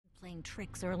playing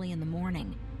tricks early in the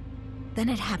morning. Then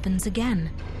it happens again,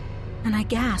 and I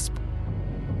gasp.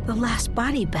 The last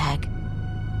body bag.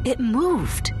 It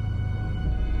moved.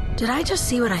 Did I just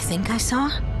see what I think I saw?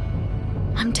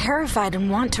 I'm terrified and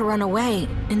want to run away.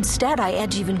 Instead, I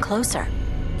edge even closer.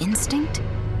 Instinct?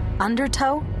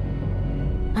 Undertow?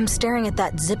 I'm staring at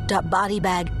that zipped-up body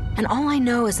bag, and all I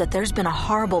know is that there's been a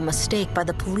horrible mistake by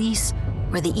the police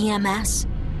or the EMS.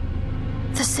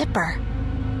 The zipper.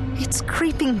 It's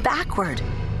creeping backward.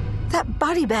 That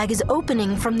body bag is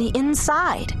opening from the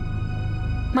inside.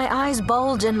 My eyes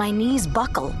bulge and my knees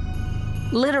buckle.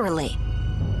 Literally.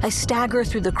 I stagger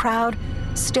through the crowd,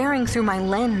 staring through my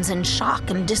lens in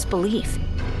shock and disbelief.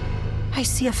 I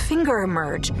see a finger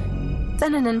emerge,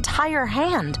 then an entire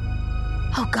hand.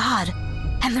 Oh God,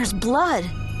 and there's blood.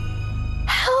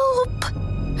 Help!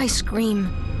 I scream,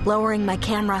 lowering my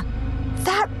camera.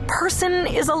 That person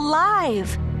is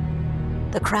alive!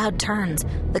 The crowd turns,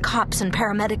 the cops and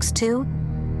paramedics too.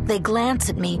 They glance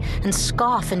at me and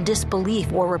scoff in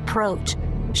disbelief or reproach,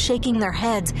 shaking their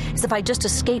heads as if I just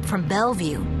escaped from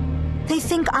Bellevue. They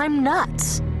think I'm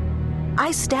nuts.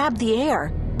 I stab the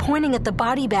air, pointing at the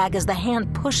body bag as the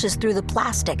hand pushes through the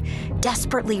plastic,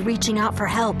 desperately reaching out for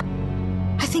help.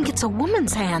 I think it's a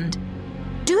woman's hand.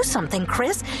 Do something,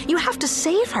 Chris. You have to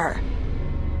save her.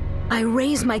 I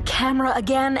raise my camera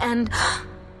again and...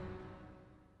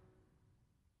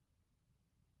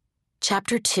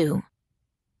 Chapter 2.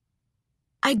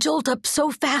 I jolt up so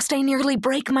fast I nearly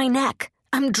break my neck.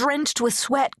 I'm drenched with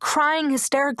sweat, crying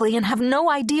hysterically, and have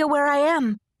no idea where I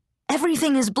am.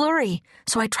 Everything is blurry,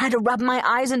 so I try to rub my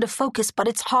eyes into focus, but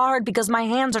it's hard because my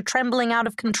hands are trembling out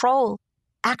of control.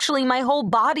 Actually, my whole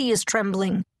body is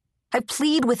trembling. I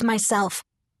plead with myself.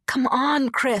 Come on,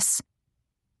 Chris.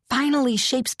 Finally,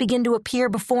 shapes begin to appear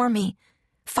before me,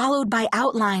 followed by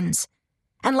outlines.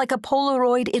 And like a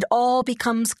Polaroid, it all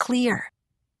becomes clear.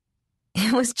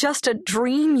 It was just a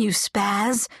dream, you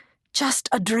spaz. Just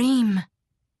a dream.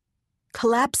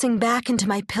 Collapsing back into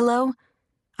my pillow,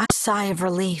 I sigh of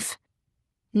relief.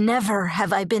 Never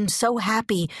have I been so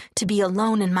happy to be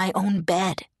alone in my own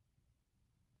bed.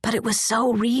 But it was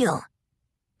so real.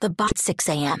 The bot 6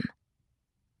 a.m.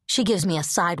 She gives me a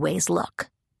sideways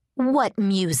look. What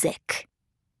music?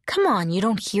 Come on, you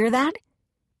don't hear that?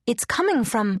 It's coming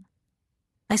from...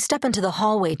 I step into the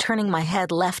hallway, turning my head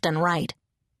left and right.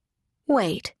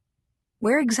 Wait,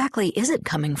 where exactly is it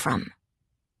coming from?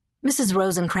 Mrs.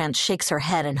 Rosencrantz shakes her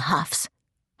head and huffs.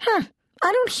 I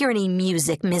don't hear any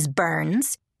music, Miss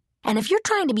Burns. And if you're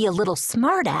trying to be a little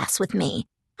smartass with me,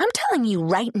 I'm telling you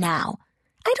right now,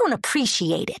 I don't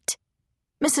appreciate it.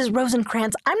 Mrs.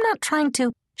 Rosencrantz, I'm not trying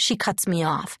to... She cuts me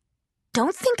off.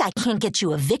 Don't think I can't get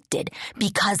you evicted,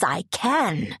 because I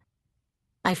can.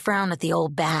 I frown at the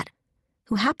old bat,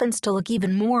 who happens to look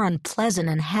even more unpleasant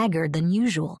and haggard than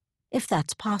usual, if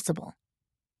that's possible.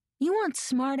 You want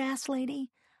smartass,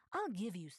 lady? I'll give you...